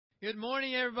Good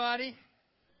morning, everybody.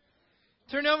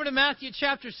 Turn over to Matthew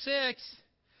chapter 6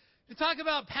 to talk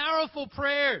about powerful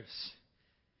prayers.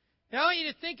 I want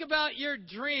you to think about your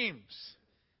dreams.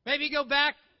 Maybe go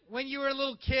back when you were a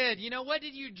little kid. What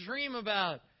did you dream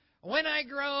about? When I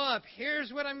grow up,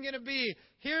 here's what I'm going to be.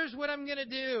 Here's what I'm going to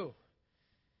do.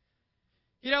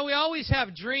 We always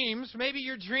have dreams. Maybe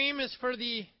your dream is for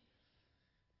the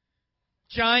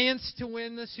Giants to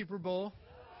win the Super Bowl.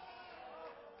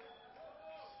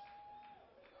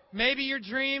 Maybe your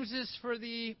dreams is for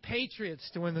the Patriots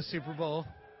to win the Super Bowl.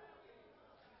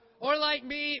 Or like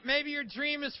me, maybe your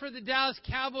dream is for the Dallas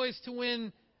Cowboys to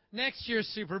win next year's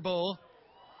Super Bowl.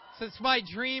 Since my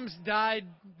dreams died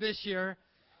this year,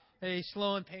 a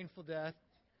slow and painful death.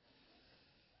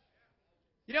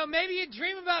 Maybe you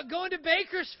dream about going to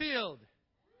Bakersfield.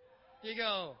 You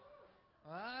go,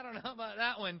 I don't know about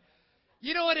that one.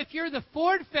 You know what? If you're the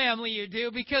Ford family, you do,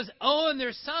 because Owen,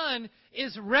 their son,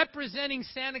 is representing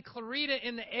Santa Clarita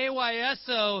in the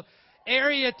AYSO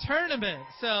area tournament.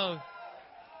 So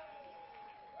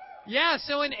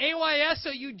in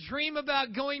AYSO, you dream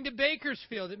about going to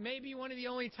Bakersfield. It may be one of the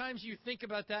only times you think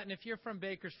about that, and if you're from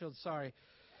Bakersfield, sorry.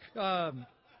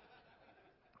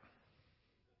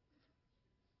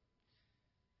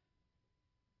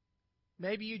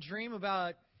 Maybe you dream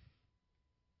about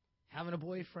having a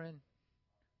boyfriend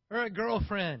or a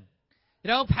girlfriend.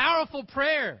 Powerful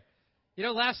prayer.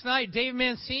 Last night, Dave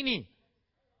Mancini,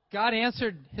 God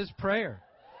answered his prayer.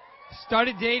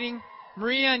 Started dating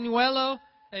Maria Anuelo,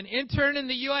 an intern in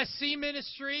the USC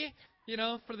ministry,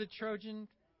 for the Trojan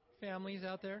families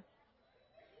out there.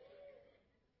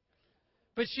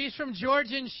 But she's from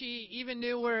Georgia, and she even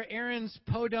knew where Aaron's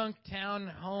Podunk town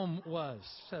home was.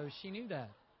 So she knew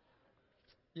that.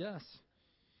 Yes.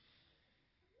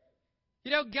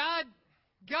 God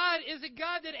is a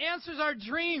God that answers our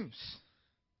dreams.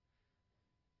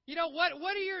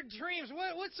 What are your dreams?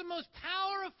 What's the most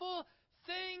powerful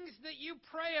things that you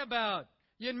pray about?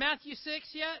 You in Matthew 6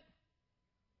 yet?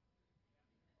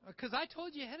 Because I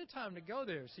told you ahead of time to go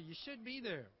there, so you should be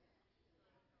there.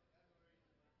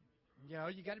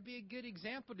 You got to be a good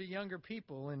example to younger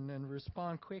people and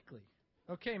respond quickly.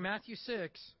 Okay, Matthew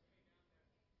 6.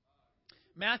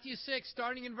 Matthew 6,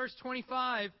 starting in verse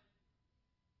 25.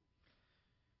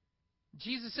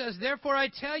 Jesus says, "Therefore I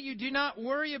tell you, do not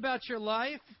worry about your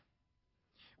life,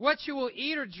 what you will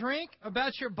eat or drink,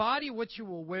 about your body, what you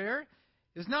will wear.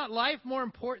 Is not life more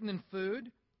important than food,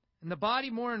 and the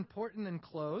body more important than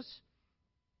clothes?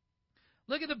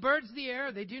 Look at the birds of the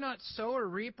air. They do not sow or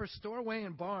reap or store away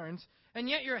in barns, and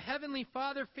yet your heavenly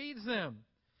Father feeds them.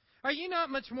 Are you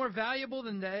not much more valuable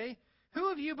than they?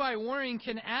 Who of you by worrying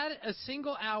can add a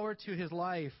single hour to his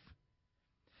life?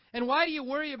 And why do you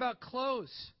worry about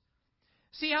clothes?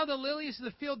 See how the lilies of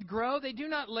the field grow? They do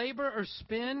not labor or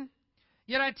spin.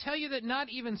 Yet I tell you that not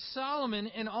even Solomon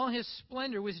in all his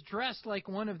splendor was dressed like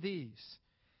one of these.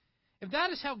 If that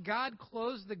is how God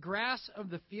clothes the grass of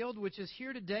the field, which is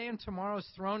here today and tomorrow is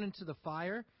thrown into the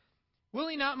fire, will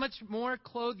he not much more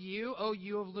clothe you, O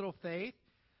you of little faith?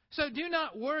 So do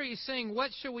not worry, saying,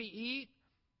 what shall we eat?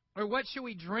 Or what shall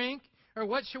we drink? Or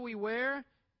what shall we wear?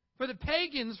 For the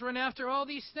pagans run after all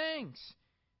these things,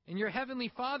 and your heavenly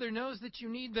Father knows that you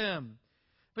need them.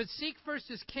 But seek first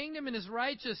his kingdom and his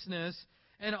righteousness,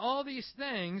 and all these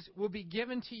things will be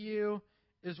given to you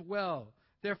as well.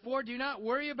 Therefore, do not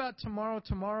worry about tomorrow.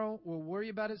 Tomorrow will worry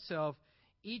about itself.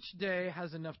 Each day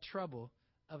has enough trouble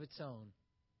of its own."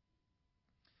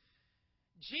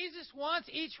 Jesus wants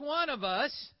each one of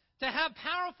us to have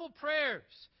powerful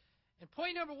prayers. And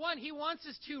point number one, he wants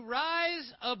us to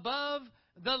rise above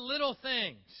the little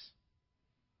things.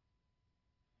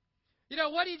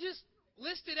 What he just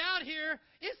listed out here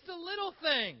is the little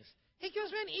things. He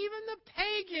goes, man, even the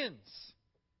pagans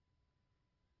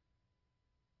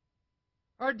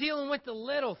are dealing with the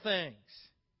little things.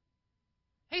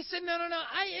 He said, no,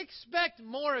 I expect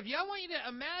more of you. I want you to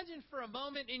imagine for a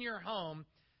moment in your home,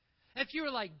 if you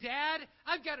were like, Dad,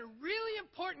 I've got a really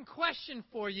important question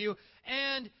for you,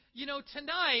 and,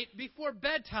 tonight, before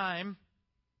bedtime,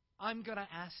 I'm going to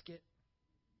ask it.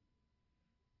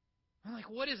 I'm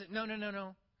like, what is it?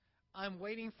 No. I'm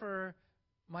waiting for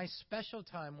my special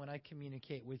time when I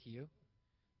communicate with you,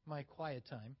 my quiet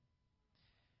time,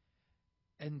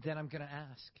 and then I'm going to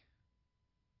ask.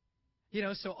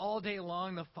 So all day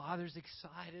long, the father's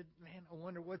excited. Man, I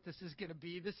wonder what this is going to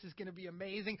be. This is going to be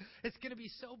amazing. It's going to be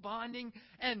so bonding.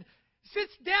 And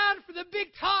sits down for the big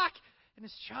talk. And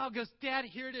his child goes, Dad,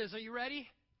 here it is. Are you ready?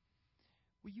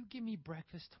 Will you give me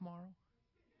breakfast tomorrow?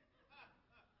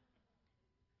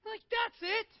 I'm like, that's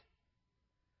it?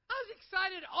 I was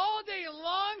excited all day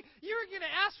long. You were going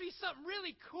to ask me something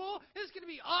really cool. It was going to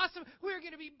be awesome. We were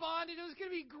going to be bonded. It was going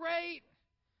to be great.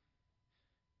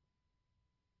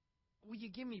 Will you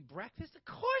give me breakfast? Of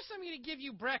course I'm going to give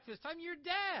you breakfast. I'm your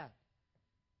dad.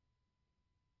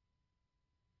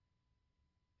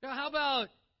 Now, how about,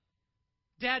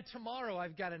 Dad, tomorrow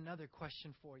I've got another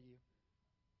question for you.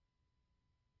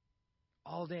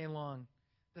 All day long,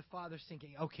 the father's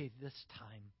thinking, okay, this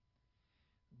time,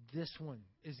 this one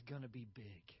is going to be big.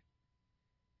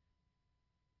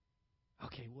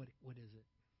 Okay, what is it?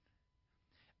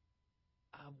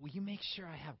 Will you make sure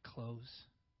I have clothes?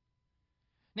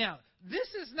 Now, this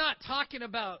is not talking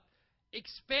about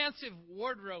expansive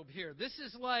wardrobe here. This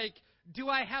is like, do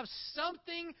I have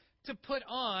something to put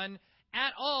on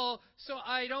at all so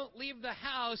I don't leave the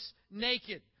house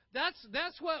naked?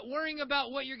 That's what worrying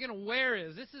about what you're going to wear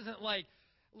is. This isn't like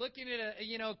looking at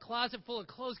a closet full of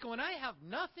clothes going, I have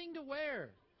nothing to wear.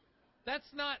 That's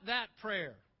not that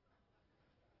prayer.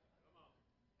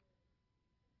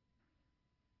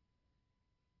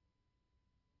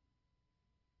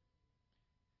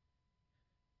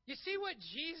 You see what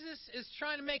Jesus is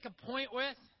trying to make a point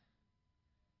with?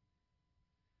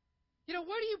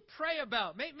 What do you pray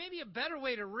about? Maybe a better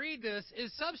way to read this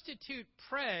is substitute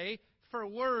pray for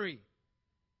worry.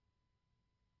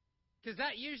 Because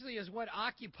that usually is what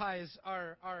occupies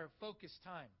our focus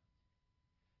time.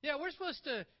 We're supposed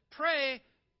to pray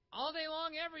all day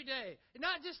long, every day.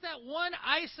 Not just that one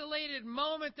isolated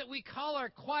moment that we call our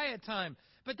quiet time,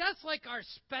 but that's like our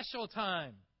special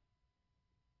time.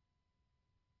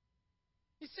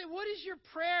 You say, what is your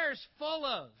prayers full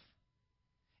of?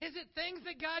 Is it things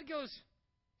that God goes,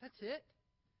 that's it?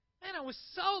 Man, I was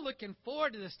so looking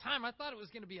forward to this time. I thought it was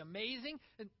going to be amazing,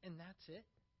 and that's it?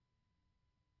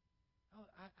 Oh,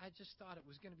 I just thought it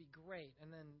was going to be great,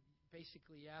 and then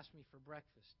basically you asked me for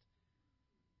breakfast,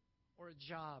 or a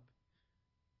job,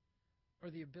 or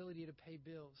the ability to pay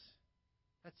bills.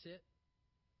 That's it?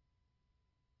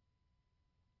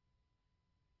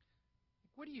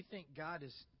 What do you think God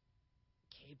is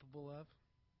capable of?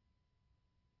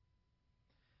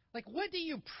 Like, what do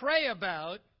you pray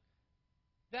about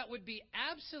that would be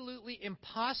absolutely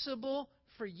impossible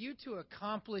for you to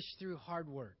accomplish through hard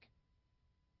work?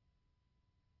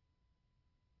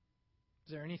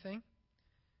 Is there anything?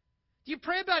 Do you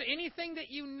pray about anything that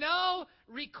you know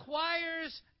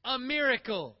requires a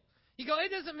miracle? You go, it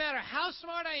doesn't matter how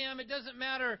smart I am. It doesn't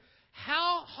matter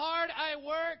how hard I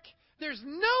work. There's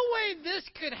no way this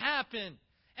could happen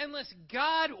unless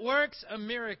God works a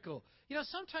miracle.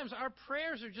 Sometimes our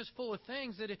prayers are just full of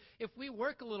things that if we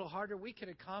work a little harder, we could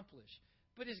accomplish.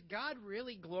 But is God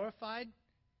really glorified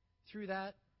through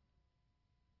that?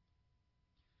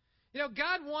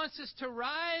 God wants us to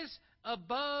rise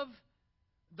above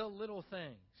the little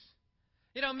things.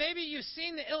 Maybe you've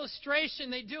seen the illustration.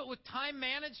 They do it with time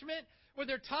management, where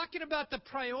they're talking about the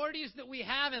priorities that we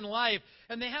have in life.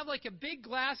 And they have like a big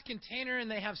glass container,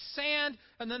 and they have sand,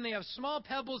 and then they have small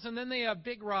pebbles, and then they have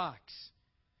big rocks.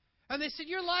 And they said,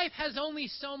 your life has only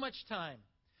so much time.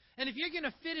 And if you're going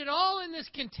to fit it all in this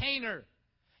container,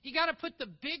 you got to put the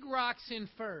big rocks in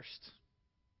first.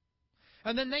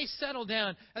 And then they settle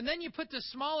down. And then you put the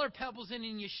smaller pebbles in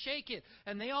and you shake it.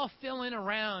 And they all fill in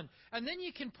around. And then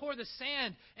you can pour the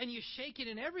sand and you shake it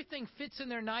and everything fits in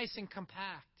there nice and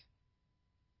compact.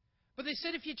 But they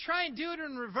said if you try and do it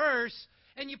in reverse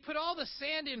and you put all the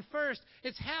sand in first,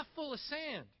 it's half full of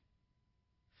sand.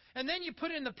 And then you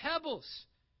put in the pebbles.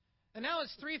 And now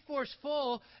it's 3/4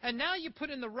 full. And now you put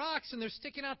in the rocks and they're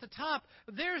sticking out the top.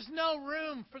 There's no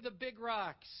room for the big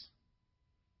rocks.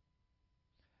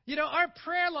 Our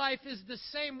prayer life is the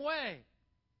same way.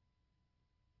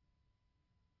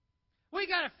 We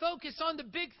got to focus on the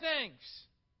big things.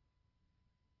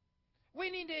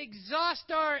 We need to exhaust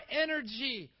our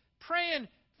energy praying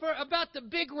about the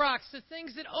big rocks, the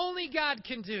things that only God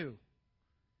can do.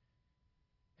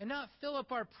 And not fill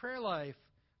up our prayer life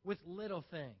with little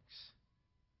things.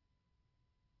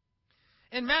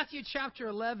 In Matthew chapter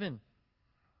 11,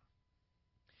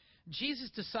 Jesus'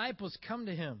 disciples come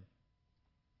to him.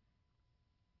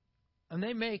 And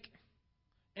they make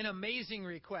an amazing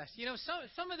request.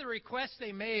 Some of the requests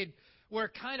they made were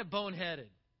kind of boneheaded.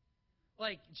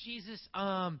 Like, Jesus,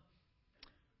 can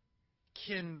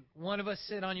one of us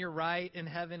sit on your right in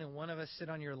heaven and one of us sit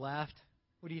on your left?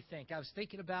 What do you think? I was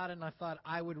thinking about it and I thought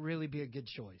I would really be a good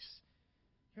choice.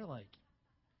 You're like,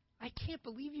 I can't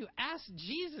believe you asked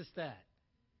Jesus that.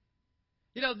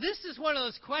 This is one of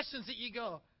those questions that you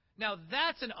go, now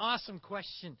that's an awesome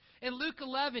question. In Luke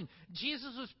 11,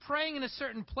 Jesus was praying in a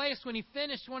certain place. When he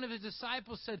finished, one of his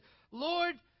disciples said,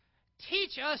 Lord,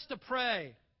 teach us to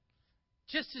pray.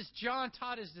 just as John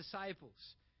taught his disciples.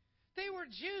 They were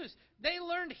Jews. They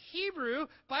learned Hebrew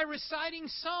by reciting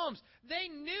Psalms. They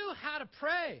knew how to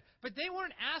pray, but they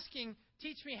weren't asking,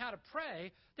 teach me how to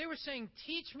pray. They were saying,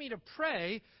 teach me to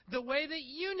pray the way that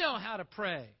you know how to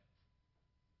pray.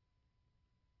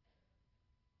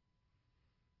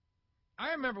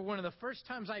 I remember one of the first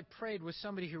times I prayed with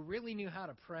somebody who really knew how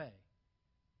to pray.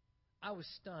 I was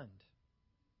stunned.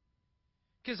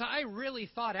 Because I really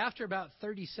thought after about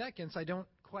 30 seconds, I don't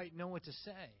quite know what to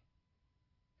say.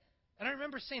 And I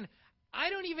remember saying, I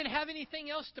don't even have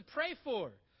anything else to pray for.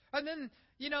 And then,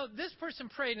 this person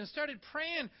prayed and started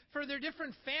praying for their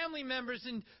different family members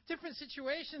and different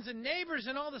situations and neighbors.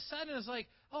 And all of a sudden, it was like,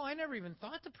 oh, I never even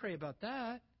thought to pray about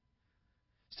that.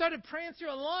 Started praying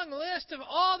through a long list of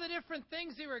all the different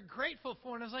things they were grateful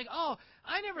for. And I was like, oh,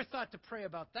 I never thought to pray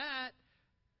about that.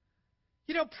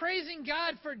 Praising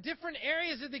God for different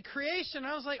areas of the creation.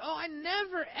 I was like, oh, I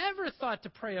never, ever thought to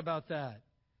pray about that.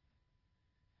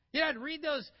 I'd read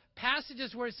those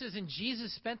passages where it says, and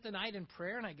Jesus spent the night in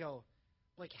prayer, and I go,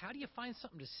 how do you find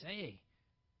something to say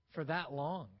for that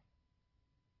long?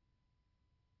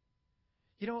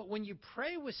 When you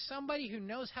pray with somebody who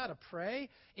knows how to pray,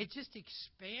 it just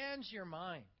expands your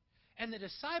mind. And the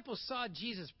disciples saw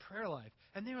Jesus' prayer life,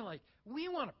 and they were like, we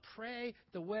want to pray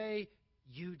the way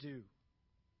you do.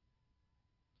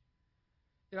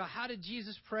 How did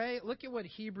Jesus pray? Look at what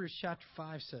Hebrews chapter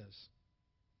 5 says.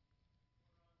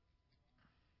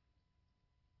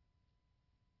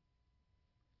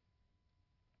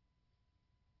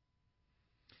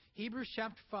 Hebrews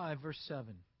chapter 5, verse 7.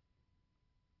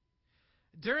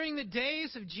 During the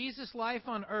days of Jesus' life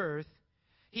on earth,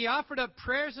 he offered up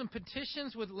prayers and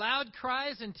petitions with loud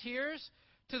cries and tears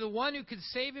to the one who could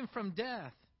save him from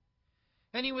death.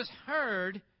 And he was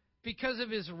heard because of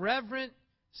his reverent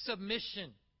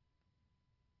submission.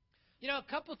 A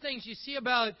couple things you see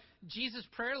about Jesus'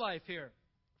 prayer life here.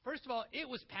 First of all, it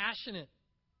was passionate.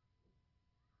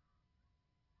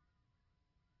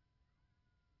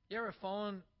 You ever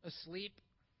fallen asleep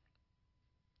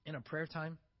in a prayer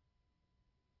time?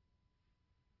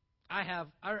 I have.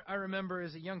 I remember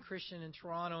as a young Christian in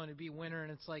Toronto, and it'd be winter,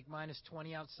 and it's like minus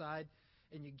 20 outside,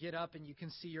 and you get up and you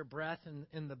can see your breath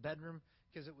in the bedroom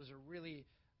because it was a really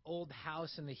old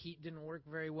house and the heat didn't work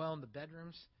very well in the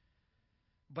bedrooms.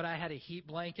 But I had a heat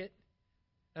blanket,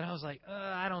 and I was like,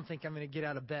 I don't think I'm going to get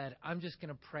out of bed. I'm just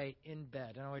going to pray in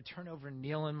bed. And I would turn over and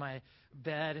kneel in my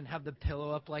bed and have the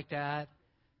pillow up like that.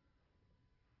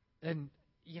 And,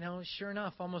 sure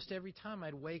enough, almost every time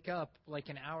I'd wake up like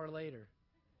an hour later.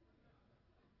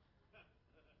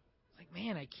 Like,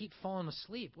 man, I keep falling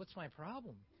asleep. What's my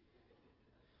problem?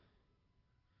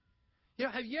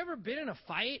 Have you ever been in a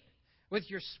fight with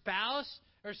your spouse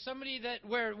or somebody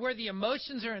where the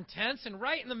emotions are intense and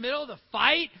right in the middle of the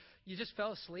fight, you just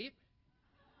fell asleep?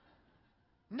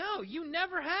 No, you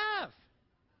never have.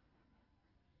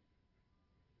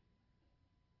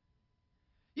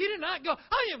 You did not go,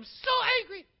 I am so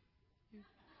angry.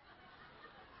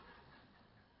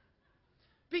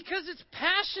 Because it's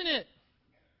passionate.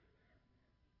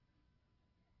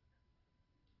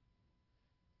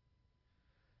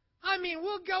 I mean,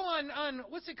 we'll go on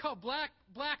what's it called, Black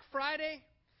Friday,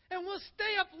 and we'll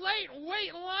stay up late and wait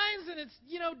in lines, and it's,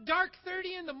 dark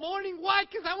 30 in the morning. Why?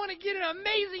 Because I want to get an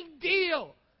amazing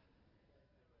deal.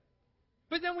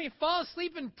 But then we fall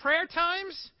asleep in prayer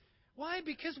times. Why?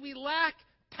 Because we lack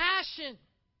passion.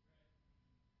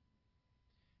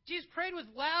 Jesus prayed with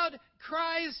loud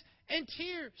cries and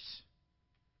tears.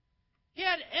 He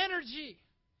had energy.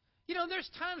 There's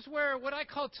times where what I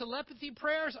call telepathy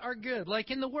prayers are good, like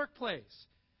in the workplace.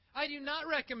 I do not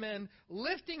recommend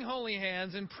lifting holy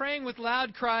hands and praying with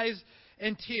loud cries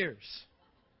and tears.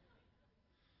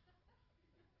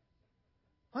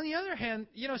 On the other hand,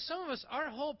 some of us, our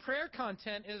whole prayer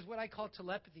content is what I call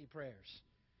telepathy prayers.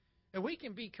 And we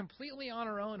can be completely on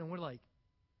our own, and we're like,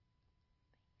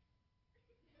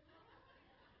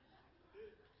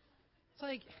 it's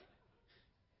like,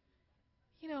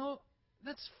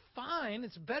 that's fine.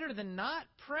 It's better than not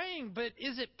praying, but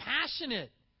is it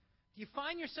passionate? Do you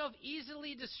find yourself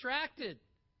easily distracted?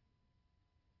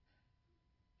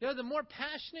 The more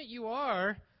passionate you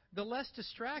are, the less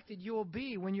distracted you will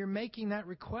be when you're making that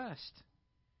request.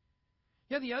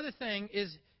 The other thing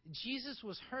is Jesus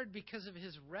was heard because of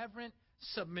his reverent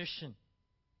submission.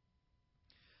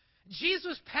 Jesus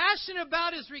was passionate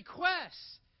about his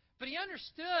requests, but he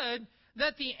understood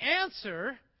that the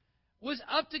answer was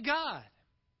up to God.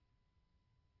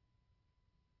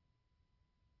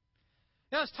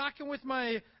 I was talking with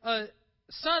my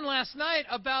son last night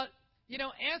about,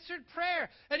 answered prayer.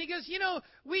 And he goes,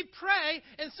 we pray,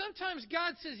 and sometimes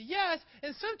God says yes,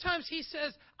 and sometimes he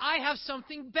says, I have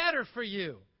something better for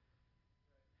you.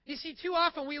 You see, too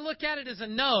often we look at it as a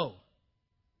no.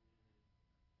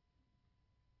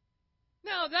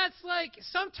 No, that's like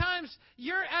sometimes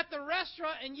you're at the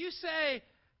restaurant and you say,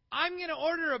 I'm going to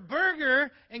order a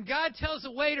burger, and God tells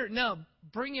the waiter, no,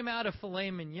 bring him out a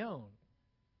filet mignon.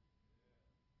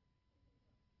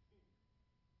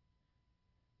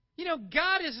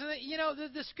 God is,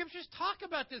 the scriptures talk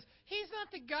about this. He's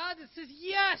not the God that says,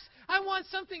 yes, I want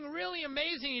something really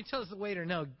amazing. He tells the waiter,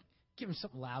 no, give him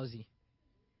something lousy.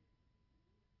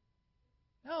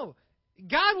 No,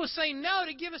 God will say no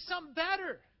to give us something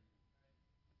better.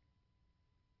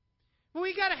 But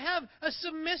we got to have a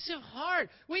submissive heart.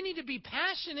 We need to be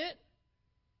passionate,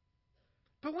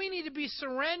 but we need to be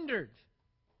surrendered.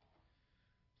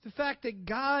 The fact that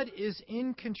God is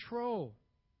in control.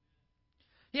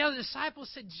 The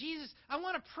disciples said, Jesus, I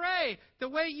want to pray the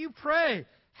way you pray.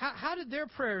 How did their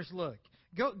prayers look?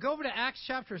 Go over to Acts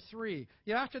chapter 3.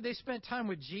 After they spent time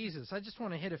with Jesus, I just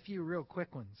want to hit a few real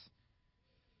quick ones.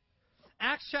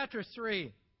 Acts chapter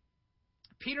 3.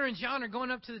 Peter and John are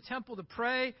going up to the temple to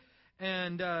pray,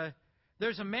 and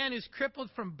there's a man who's crippled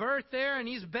from birth there, and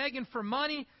he's begging for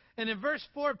money. And in verse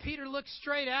 4, Peter looked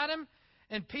straight at him,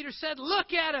 and Peter said,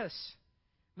 look at us.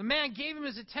 The man gave him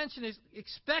his attention,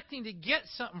 expecting to get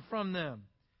something from them.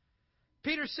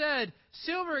 Peter said,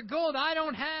 silver or gold I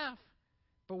don't have,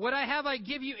 but what I have I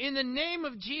give you. In the name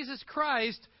of Jesus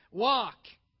Christ, walk.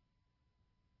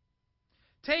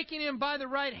 Taking him by the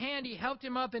right hand, he helped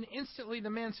him up, and instantly the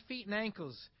man's feet and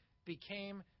ankles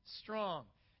became strong.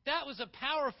 That was a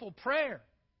powerful prayer.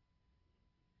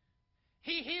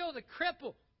 He healed a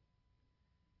cripple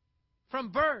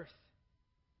from birth.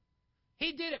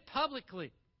 He did it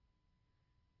publicly.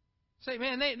 Say,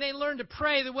 man, they learned to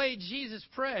pray the way Jesus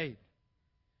prayed.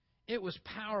 It was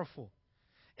powerful.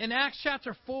 In Acts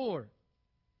chapter 4,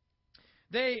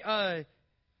 Peter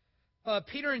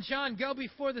and John go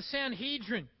before the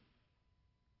Sanhedrin,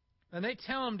 and they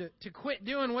tell them to quit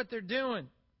doing what they're doing.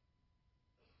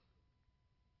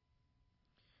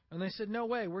 And they said, no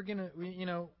way,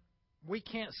 we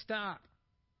can't stop.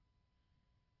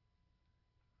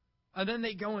 And then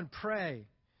they go and pray.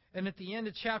 And at the end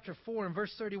of chapter 4, in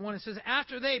verse 31, it says,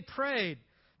 after they prayed,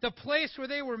 the place where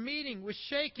they were meeting was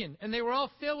shaken, and they were all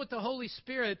filled with the Holy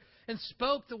Spirit and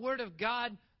spoke the word of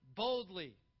God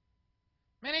boldly.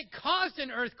 Man, it caused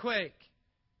an earthquake.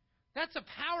 That's a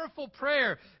powerful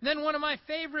prayer. And then one of my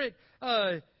favorite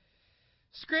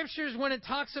scriptures when it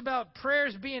talks about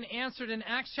prayers being answered in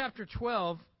Acts chapter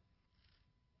 12,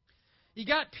 you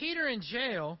got Peter in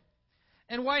jail.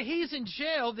 And while he's in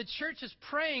jail, the church is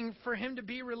praying for him to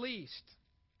be released.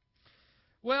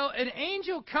 Well, an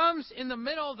angel comes in the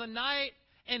middle of the night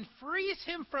and frees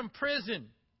him from prison.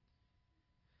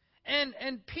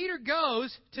 And Peter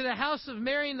goes to the house of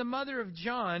Mary, the mother of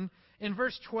John, in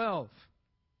verse 12.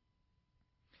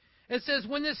 It says,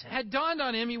 when this had dawned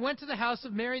on him, he went to the house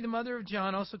of Mary, the mother of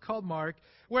John, also called Mark,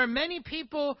 where many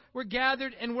people were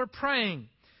gathered and were praying.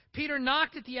 Peter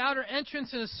knocked at the outer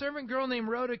entrance, and a servant girl named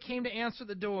Rhoda came to answer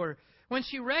the door. When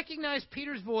she recognized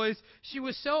Peter's voice, she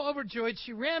was so overjoyed,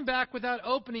 she ran back without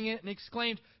opening it and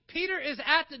exclaimed, Peter is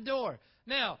at the door.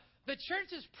 Now, the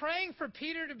church is praying for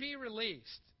Peter to be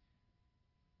released.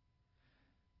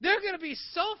 They're going to be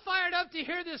so fired up to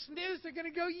hear this news, they're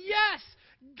going to go, yes,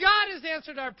 God has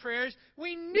answered our prayers.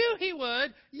 We knew He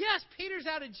would. Yes, Peter's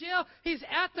out of jail. He's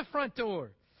at the front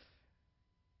door.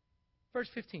 Verse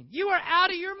 15. You are out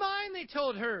of your mind, they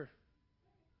told her.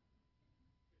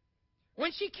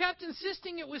 When she kept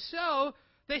insisting it was so,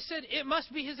 they said, it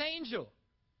must be his angel.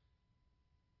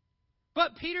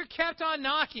 But Peter kept on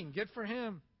knocking. Good for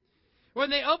him. When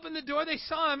they opened the door, they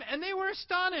saw him, and they were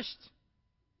astonished.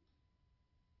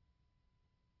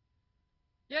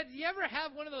 Yeah, do you ever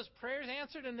have one of those prayers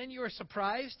answered, and then you were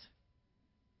surprised?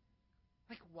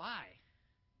 Like, why?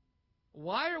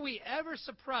 Why are we ever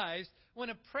surprised when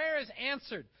a prayer is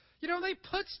answered? You know, they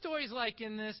put stories like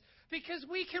in this because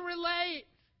we can relate.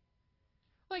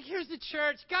 Like, here's the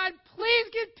church. God, please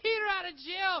get Peter out of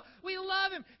jail. We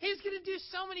love him. He's going to do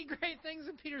so many great things.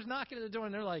 And Peter's knocking at the door,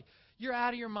 and they're like, you're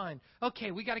out of your mind.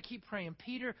 Okay, we got to keep praying.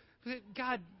 Peter,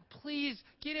 God, please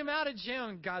get him out of jail.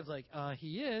 And God's like,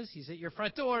 he is. He's at your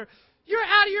front door. You're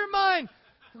out of your mind.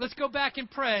 Let's go back and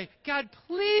pray. God,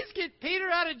 please get Peter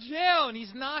out of jail. And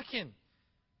he's knocking.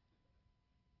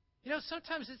 You know,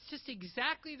 sometimes it's just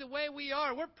exactly the way we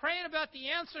are. We're praying about the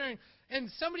answer, and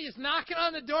somebody is knocking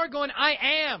on the door going, I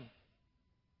am.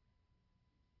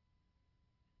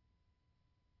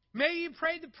 Maybe you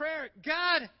prayed the prayer,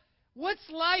 God, What's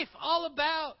life all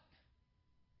about?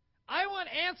 I want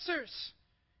answers.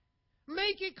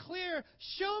 Make it clear.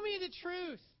 Show me the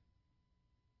truth.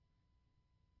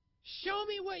 Show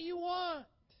me what you want.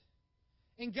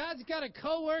 And God's got a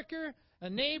coworker, a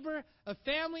neighbor, a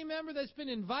family member that's been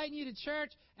inviting you to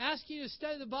church, asking you to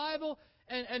study the Bible,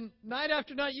 and night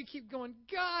after night you keep going,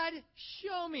 God,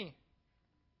 show me.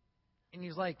 And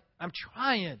He's like, I'm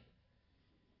trying.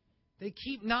 They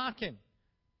keep knocking.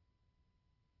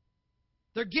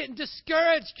 They're getting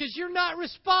discouraged because you're not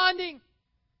responding.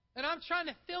 And I'm trying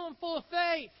to fill them full of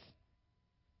faith.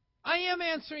 I am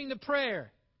answering the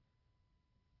prayer.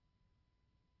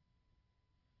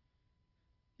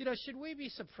 You know, should we be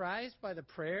surprised by the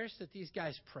prayers that these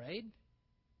guys prayed?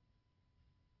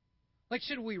 Like,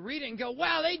 should we read it and go,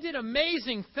 wow, they did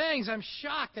amazing things. I'm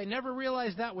shocked. I never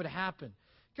realized that would happen.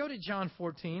 Go to John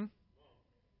 14.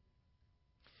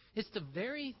 It's the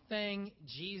very thing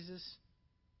Jesus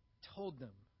told them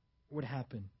would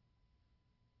happen.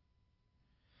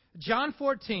 John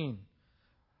 14.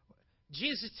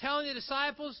 Jesus is telling the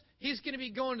disciples He's going to be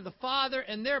going to the Father,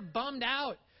 and they're bummed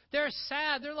out. They're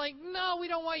sad. They're like, no, we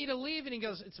don't want you to leave. And He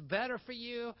goes, it's better for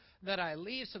you that I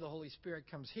leave, so the Holy Spirit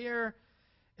comes here.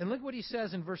 And look what He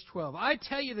says in verse 12. I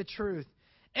tell you the truth.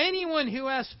 Anyone who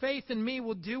has faith in Me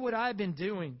will do what I've been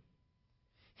doing.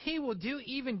 He will do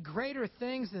even greater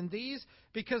things than these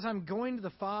because I'm going to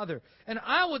the Father. And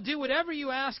I will do whatever you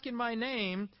ask in My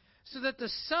name so that the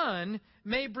Son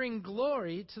may bring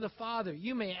glory to the Father.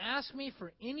 You may ask Me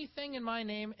for anything in My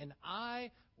name, and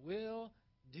I will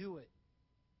do it.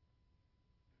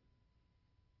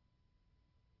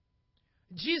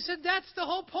 Jesus said that's the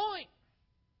whole point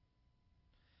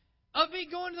of Me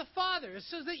going to the Father. It's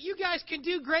so that you guys can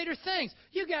do greater things.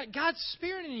 You got God's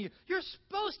Spirit in you. You're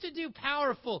supposed to do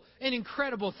powerful and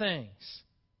incredible things.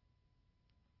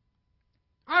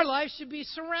 Our life should be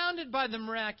surrounded by the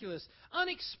miraculous,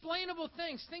 unexplainable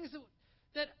things, things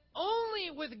that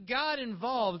only with God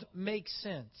involved make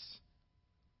sense.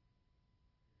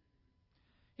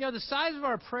 You know, the size of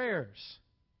our prayers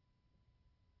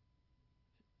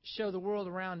show the world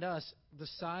around us the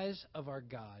size of our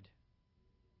God.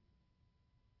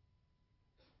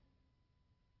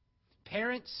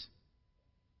 Parents,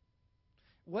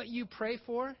 what you pray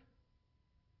for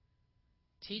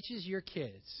teaches your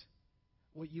kids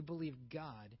what you believe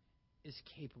God is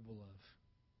capable of.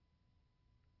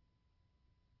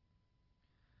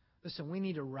 Listen, we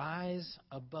need to rise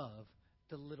above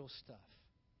the little stuff.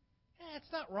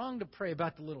 It's not wrong to pray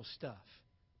about the little stuff,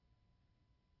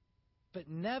 but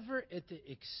never at the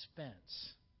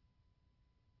expense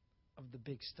of the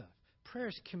big stuff. Prayer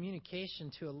is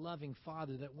communication to a loving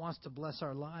Father that wants to bless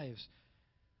our lives.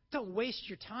 Don't waste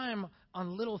your time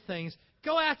on little things.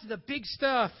 Go after the big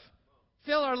stuff.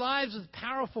 Fill our lives with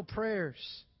powerful prayers.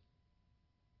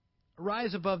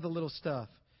 Rise above the little stuff.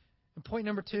 And point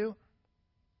number 2,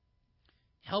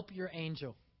 help your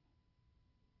angel.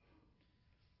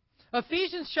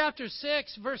 Ephesians chapter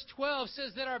 6, verse 12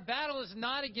 says that our battle is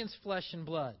not against flesh and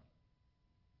blood,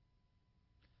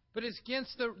 but it's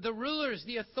against the rulers,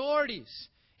 the authorities,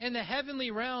 and the heavenly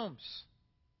realms.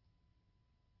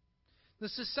 The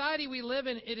society we live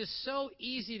in, it is so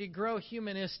easy to grow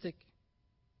humanistic,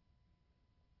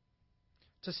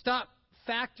 to stop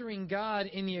factoring God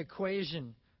in the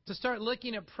equation, to start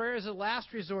looking at prayer as a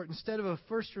last resort instead of a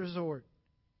first resort.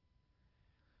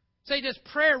 Say, does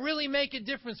prayer really make a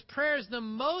difference? Prayer is the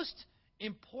most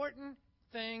important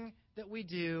thing that we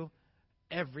do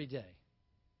every day.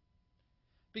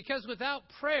 Because without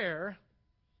prayer,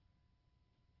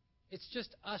 it's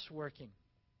just us working.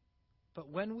 But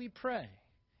when we pray,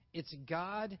 it's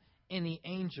God and the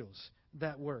angels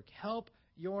that work. Help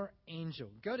your angel.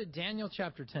 Go to Daniel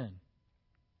chapter 10.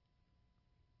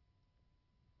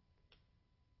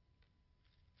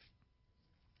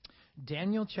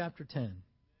 Daniel chapter 10.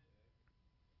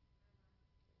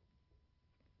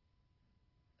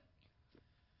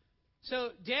 So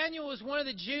Daniel was one of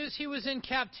the Jews. He was in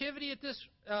captivity at this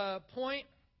point.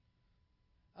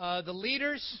 The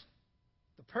leaders,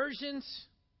 the Persians.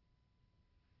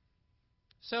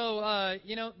 So,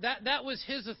 that was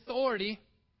his authority.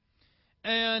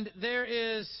 And there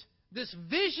is this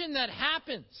vision that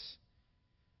happens.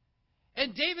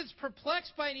 And David's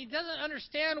perplexed by it, and he doesn't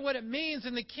understand what it means,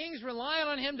 and the king's relying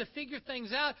on him to figure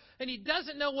things out, and he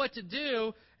doesn't know what to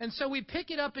do. And so we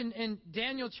pick it up in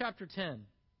Daniel chapter 10.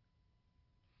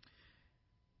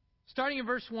 Starting in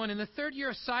verse 1, in the 3rd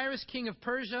year of Cyrus, king of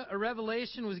Persia, a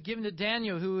revelation was given to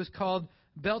Daniel, who was called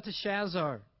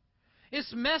Belteshazzar.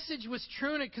 Its message was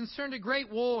true, and it concerned a great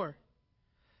war.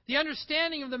 The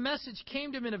understanding of the message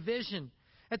came to him in a vision.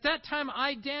 At that time,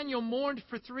 I, Daniel, mourned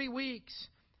for 3 weeks.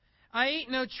 I ate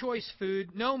no choice food,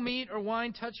 no meat or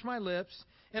wine touched my lips,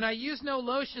 and I used no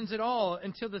lotions at all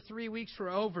until the 3 weeks were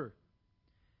over.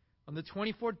 On the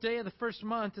 24th day of the first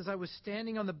month, as I was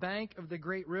standing on the bank of the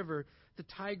great river, the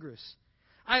Tigris,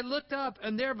 I looked up,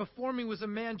 and there before me was a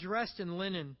man dressed in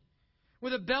linen,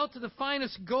 with a belt of the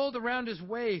finest gold around his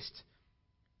waist.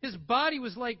 His body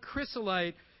was like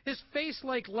chrysolite, his face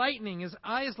like lightning, his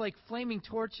eyes like flaming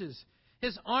torches,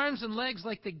 his arms and legs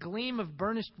like the gleam of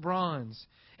burnished bronze,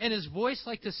 and his voice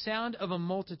like the sound of a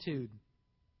multitude.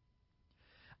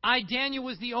 I, Daniel,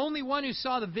 was the only one who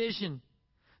saw the vision.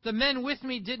 The men with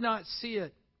me did not see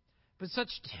it, but such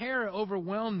terror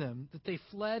overwhelmed them that they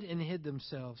fled and hid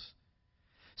themselves.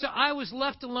 So I was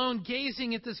left alone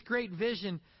gazing at this great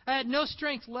vision. I had no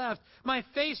strength left. My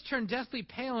face turned deathly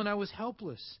pale, and I was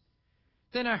helpless.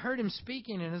 Then I heard him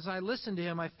speaking, and as I listened to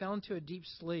him, I fell into a deep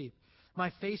sleep,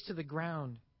 my face to the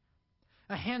ground.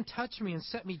 A hand touched me and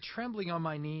set me trembling on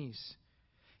my knees.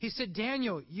 He said,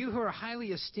 Daniel, you who are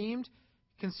highly esteemed,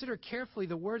 consider carefully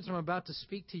the words I'm about to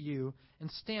speak to you, and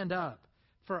stand up,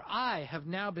 for I have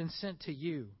now been sent to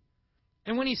you.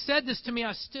 And when he said this to me,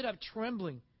 I stood up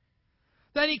trembling.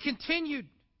 Then he continued,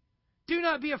 do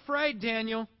not be afraid,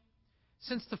 Daniel.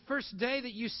 Since the first day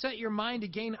that you set your mind to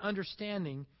gain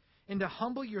understanding and to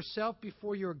humble yourself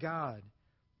before your God,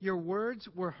 your words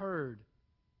were heard,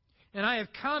 and I have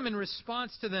come in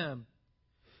response to them.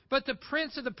 But the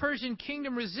prince of the Persian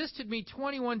kingdom resisted me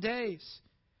 21 days.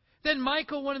 Then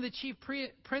Michael, one of the chief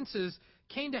princes,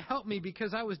 came to help me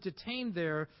because I was detained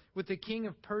there with the king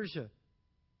of Persia.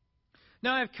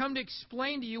 Now I have come to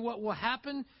explain to you what will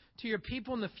happen to your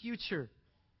people in the future,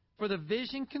 for the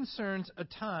vision concerns a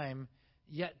time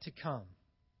yet to come.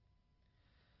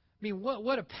 I mean,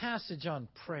 what a passage on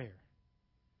prayer.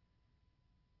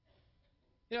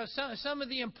 You know, some of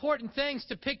the important things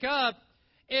to pick up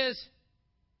is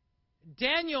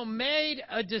Daniel made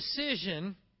a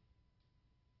decision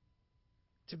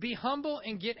to be humble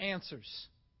and get answers.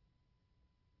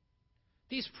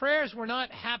 These prayers were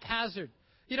not haphazard.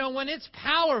 You know, when it's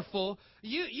powerful,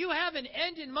 you have an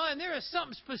end in mind. There is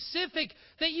something specific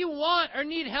that you want or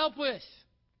need help with.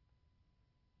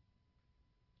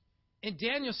 And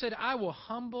Daniel said, I will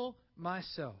humble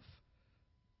myself.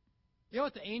 You know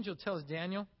what the angel tells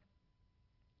Daniel?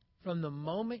 From the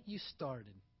moment you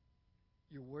started,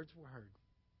 your words were heard.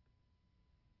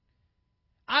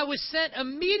 I was sent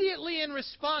immediately in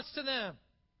response to them.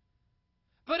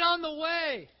 But on the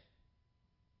way,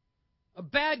 a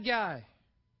bad guy,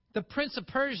 the prince of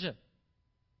Persia,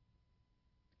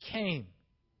 came.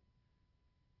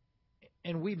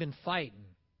 And we've been fighting.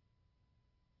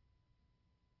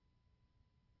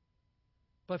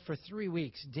 But for 3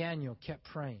 weeks, Daniel kept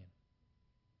praying.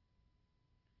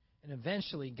 And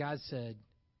eventually God said,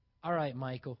 all right,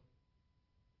 Michael,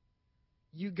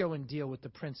 you go and deal with the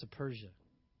prince of Persia.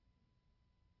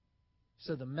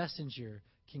 So the messenger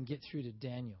can get through to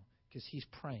Daniel because he's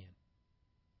praying.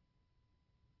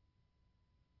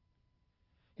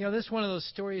 You know, this is one of those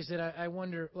stories that I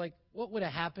wonder, like, what would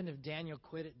have happened if Daniel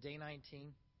quit at day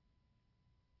 19?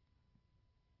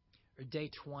 Or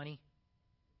day 20?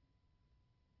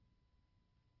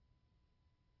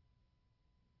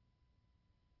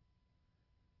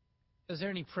 Is there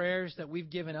any prayers that we've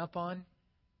given up on?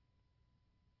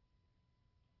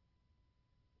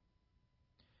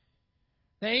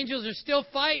 The angels are still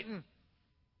fighting.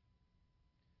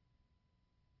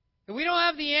 If we don't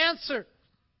have the answer,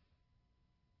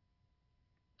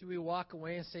 do we walk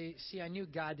away and say, see, I knew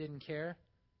God didn't care?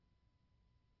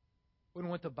 When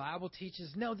what the Bible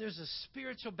teaches, no, there's a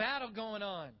spiritual battle going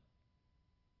on.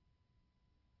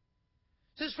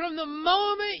 It says, from the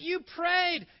moment you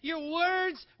prayed, your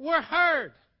words were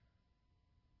heard.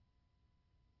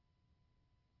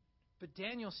 But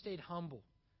Daniel stayed humble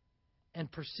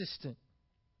and persistent.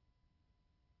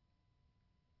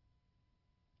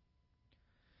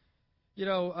 You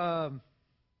know,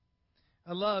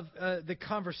 I love the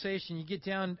conversation. You get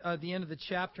down the end of the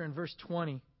chapter in verse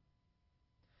 20.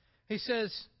 He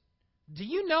says, do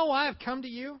you know I have come to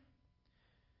you?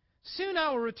 Soon I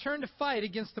will return to fight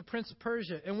against the prince of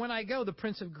Persia, and when I go, the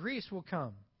prince of Greece will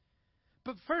come.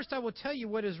 But first I will tell you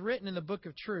what is written in the book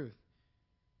of truth.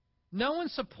 No one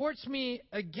supports me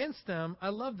against them, I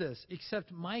love this,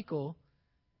 except Michael,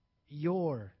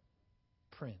 your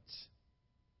prince.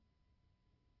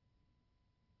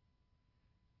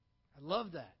 I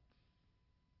love that.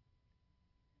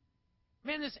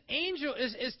 Man, this angel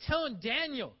is telling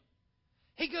Daniel.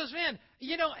 He goes, man,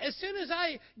 you know, as soon as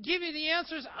I give you the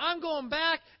answers, I'm going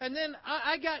back, and then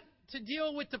I got to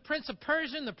deal with the prince of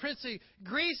Persia, and the prince of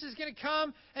Greece is going to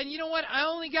come. And you know what? I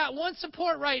only got one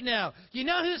support right now. You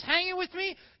know who's hanging with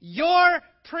me? Your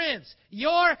prince,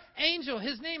 your angel.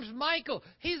 His name's Michael.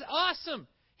 He's awesome.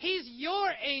 He's your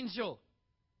angel.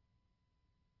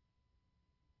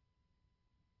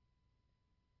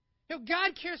 You know,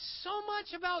 God cares so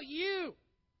much about you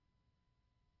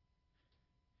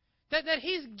that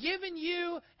He's given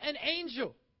you an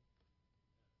angel.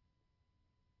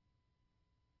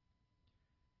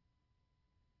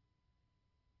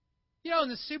 You know, in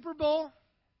the Super Bowl,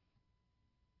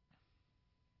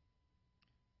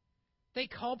 they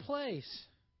call plays.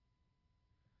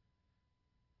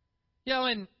 You know,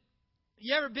 and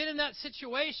you ever been in that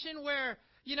situation where,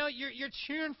 you know, you're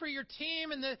cheering for your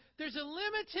team and there's a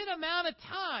limited amount of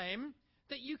time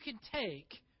that you can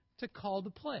take to call the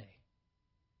play?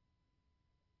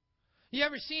 You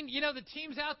ever seen, you know, the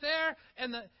teams out there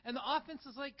and the offense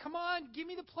is like, come on, give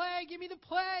me the play, give me the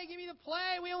play, give me the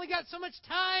play. We only got so much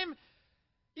time.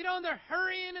 You know, and they're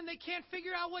hurrying and they can't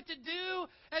figure out what to do.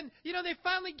 And, you know, they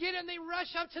finally get it and they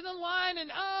rush up to the line and,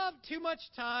 too much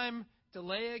time,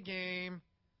 delay a game.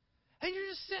 And you're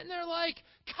just sitting there like,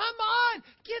 come on,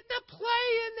 get the play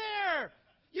in there.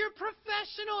 You're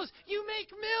professionals. You make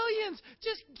millions.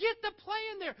 Just get the play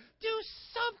in there. Do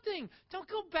something. Don't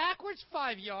go backwards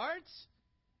 5 yards.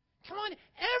 Come on,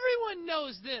 everyone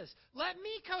knows this. Let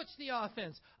me coach the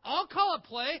offense. I'll call a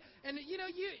play, and, you know,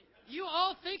 you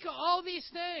all think of all these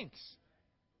things.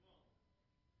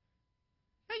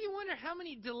 Now you wonder how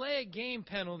many delay game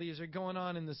penalties are going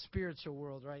on in the spiritual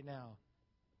world right now.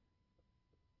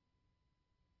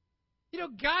 You know,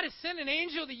 God has sent an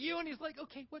angel to you, and He's like,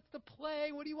 okay, what's the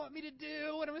play? What do you want me to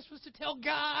do? What am I supposed to tell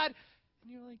God?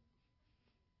 And you're like,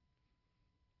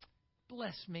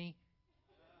 bless me.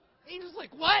 Angel's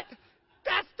like, what?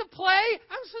 That's the play?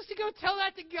 I'm supposed to go tell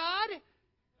that to God?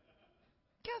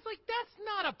 God's like, that's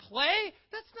not a play.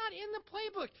 That's not in the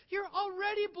playbook. You're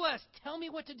already blessed. Tell me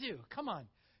what to do. Come on.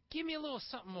 Give me a little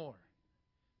something more.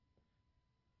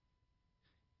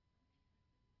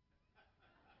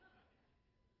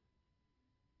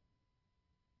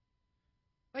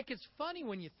 Like, it's funny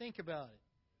when you think about it.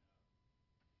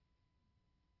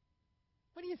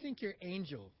 What do you think your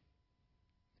angel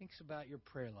thinks about your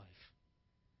prayer life?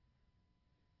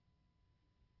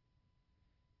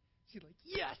 She's like,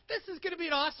 yes, this is going to be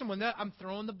an awesome one. I'm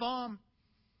throwing the bomb.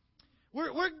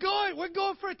 We're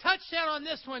going for a touchdown on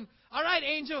this one. All right,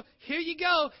 angel, here you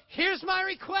go. Here's my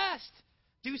request.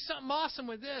 Do something awesome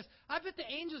with this. I bet the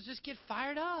angels just get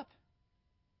fired up.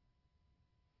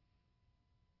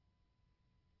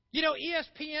 You know,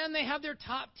 ESPN, they have their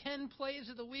top 10 plays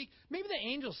of the week. Maybe the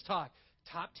angels talk.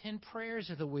 Top 10 prayers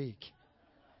of the week.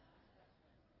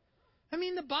 I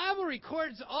mean, the Bible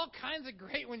records all kinds of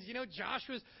great ones. You know,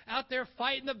 Joshua's out there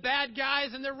fighting the bad guys,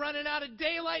 and they're running out of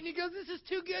daylight, and he goes, this is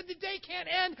too good. The day can't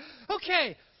end.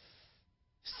 Okay,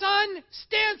 sun,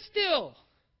 stand still.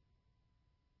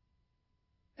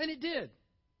 And it did.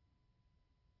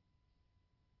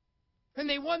 And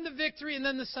they won the victory, and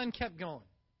then the sun kept going.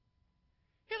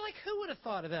 You're like, who would have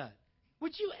thought of that?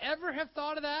 Would you ever have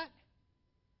thought of that?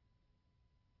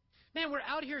 Man, we're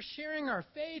out here sharing our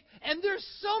faith, and there's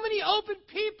so many open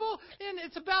people, and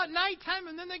it's about nighttime,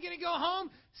 and then they're going to go home.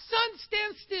 Sun,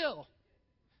 stand still.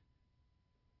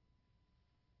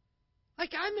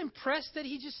 Like, I'm impressed that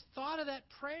he just thought of that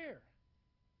prayer.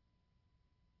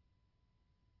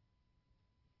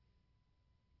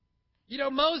 You know,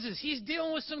 Moses, he's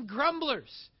dealing with some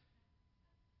grumblers.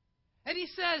 And he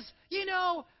says, you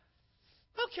know,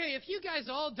 okay, if you guys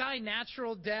all die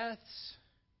natural deaths,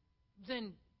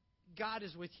 then God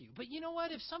is with you. But you know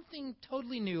what? If something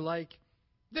totally new, like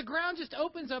the ground just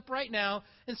opens up right now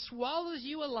and swallows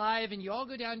you alive and you all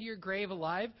go down to your grave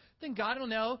alive, then God will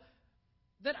know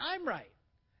that I'm right.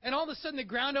 And all of a sudden the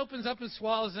ground opens up and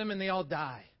swallows them and they all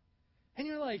die. And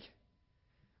you're like,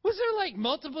 was there like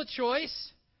multiple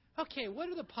choice? Okay, what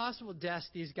are the possible deaths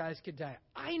these guys could die?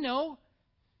 I know.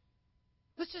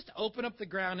 Let's just open up the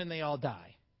ground and they all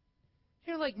die.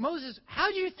 You're like, Moses, how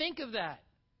do you think of that?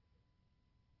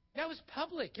 That was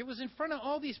public. It was in front of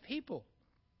all these people.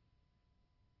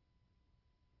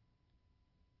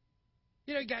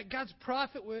 You know, God's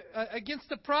prophet against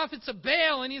the prophets of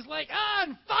Baal, and he's like,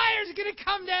 and fire's going to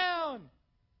come down.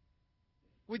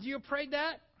 Would you have prayed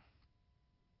that?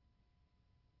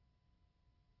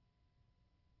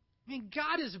 I mean,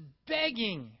 God is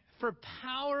begging for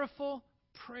powerful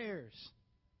prayers.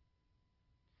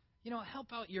 You know,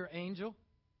 help out your angel.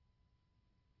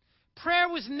 Prayer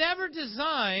was never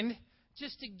designed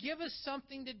just to give us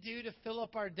something to do to fill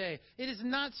up our day. It is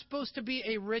not supposed to be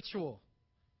a ritual.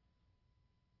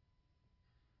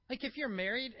 Like if you're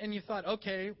married and you thought,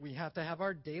 okay, we have to have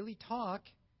our daily talk,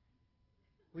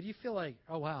 would you feel like,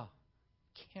 oh, wow,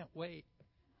 can't wait?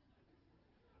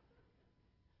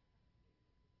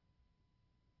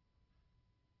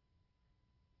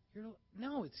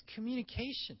 No, it's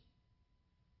communication.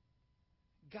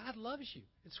 God loves you.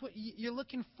 It's what you're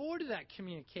looking forward to, that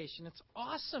communication. It's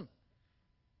awesome.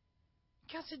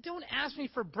 God said, don't ask me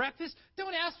for breakfast.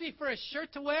 Don't ask me for a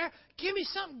shirt to wear. Give me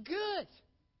something good.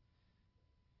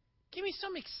 Give me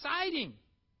something exciting.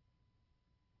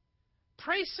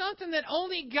 Pray something that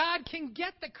only God can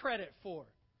get the credit for.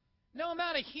 No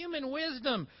amount of human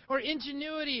wisdom or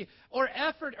ingenuity or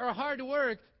effort or hard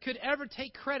work could ever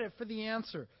take credit for the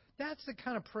answer. That's the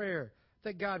kind of prayer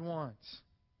that God wants.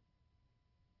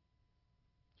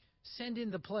 Send in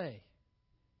the play.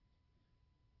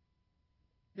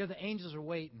 The angels are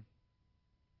waiting.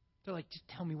 They're like, just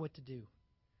tell me what to do.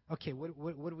 Okay, what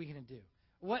are we going to do?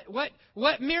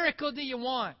 What miracle do you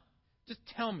want? Just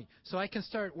tell me so I can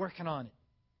start working on it.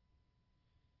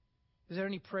 Is there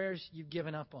any prayers you've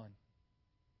given up on?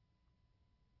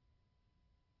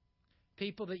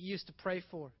 People that you used to pray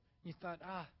for, you thought,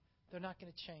 they're not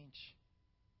going to change.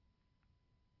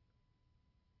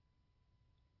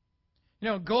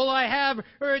 A goal I have,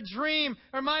 or a dream,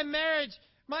 or my marriage,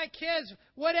 my kids,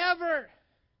 whatever.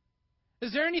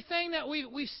 Is there anything that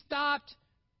we've stopped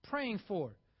praying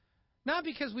for? Not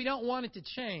because we don't want it to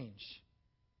change,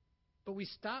 but we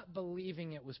stopped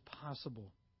believing it was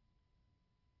possible.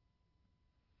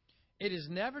 It is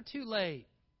never too late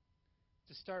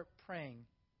to start praying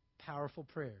powerful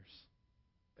prayers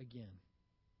again.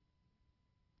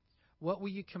 What will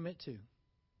you commit to?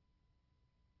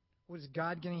 What is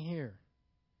God going to hear?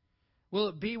 Will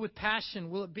it be with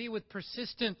passion? Will it be with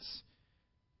persistence?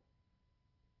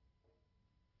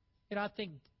 I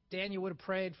think Daniel would have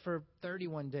prayed for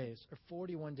 31 days or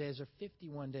 41 days or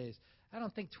 51 days. I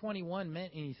don't think 21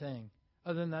 meant anything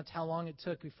other than that's how long it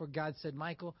took before God said,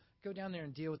 Michael, go down there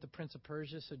and deal with the Prince of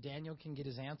Persia so Daniel can get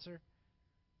his answer.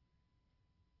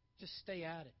 Just stay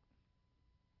at it.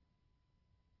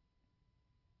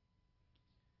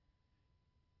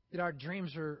 That our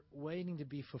dreams are waiting to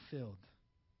be fulfilled.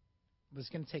 But it's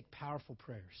going to take powerful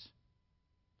prayers.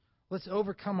 Let's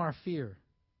overcome our fear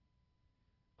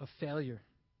of failure.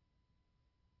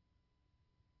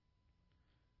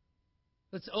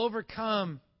 Let's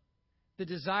overcome the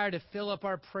desire to fill up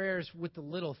our prayers with the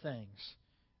little things.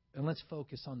 And let's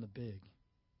focus on the big.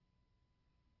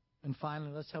 And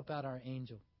finally, let's help out our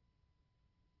angel.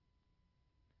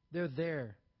 They're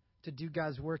there to do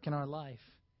God's work in our life.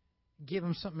 Give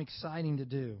them something exciting to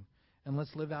do. And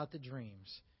let's live out the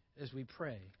dreams as we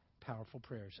pray powerful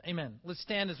prayers. Amen. Let's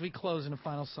stand as we close in a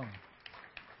final song.